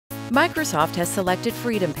Microsoft has selected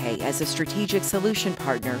FreedomPay as a strategic solution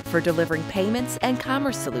partner for delivering payments and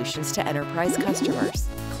commerce solutions to enterprise customers.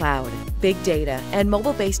 Cloud, big data, and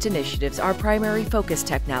mobile-based initiatives are primary focus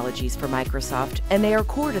technologies for Microsoft, and they are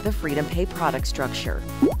core to the FreedomPay product structure.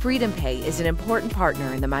 FreedomPay is an important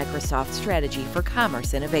partner in the Microsoft strategy for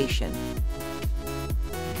commerce innovation.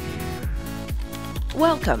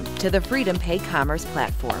 Welcome to the FreedomPay Commerce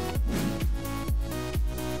Platform.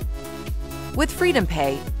 With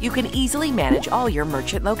FreedomPay, you can easily manage all your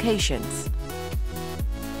merchant locations.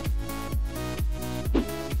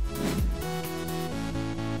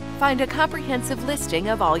 Find a comprehensive listing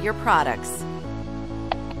of all your products.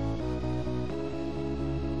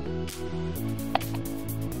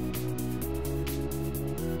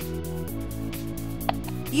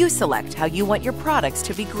 You select how you want your products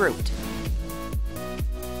to be grouped.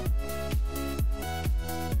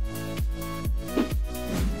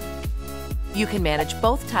 You can manage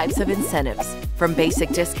both types of incentives, from basic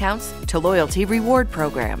discounts to loyalty reward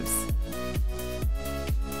programs.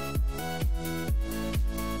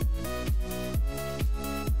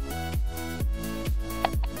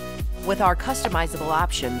 With our customizable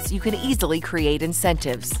options, you can easily create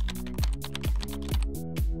incentives.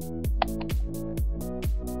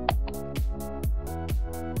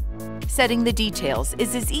 Setting the details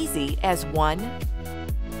is as easy as 1,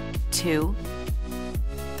 2,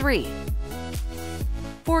 3.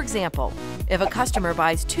 For example, if a customer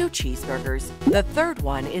buys 2 cheeseburgers, the third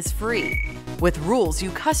one is free, with rules you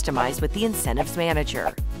customize with the Incentives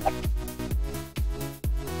Manager.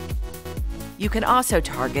 You can also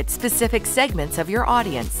target specific segments of your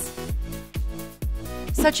audience,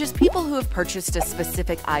 such as people who have purchased a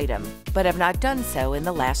specific item but have not done so in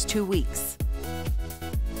the last 2 weeks.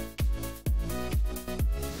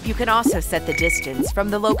 You can also set the distance from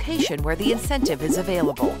the location where the incentive is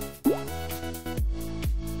available.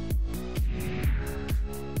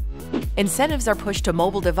 Incentives are pushed to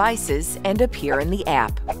mobile devices and appear in the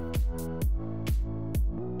app.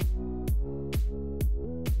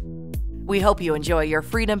 We hope you enjoy your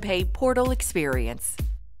FreedomPay Portal experience.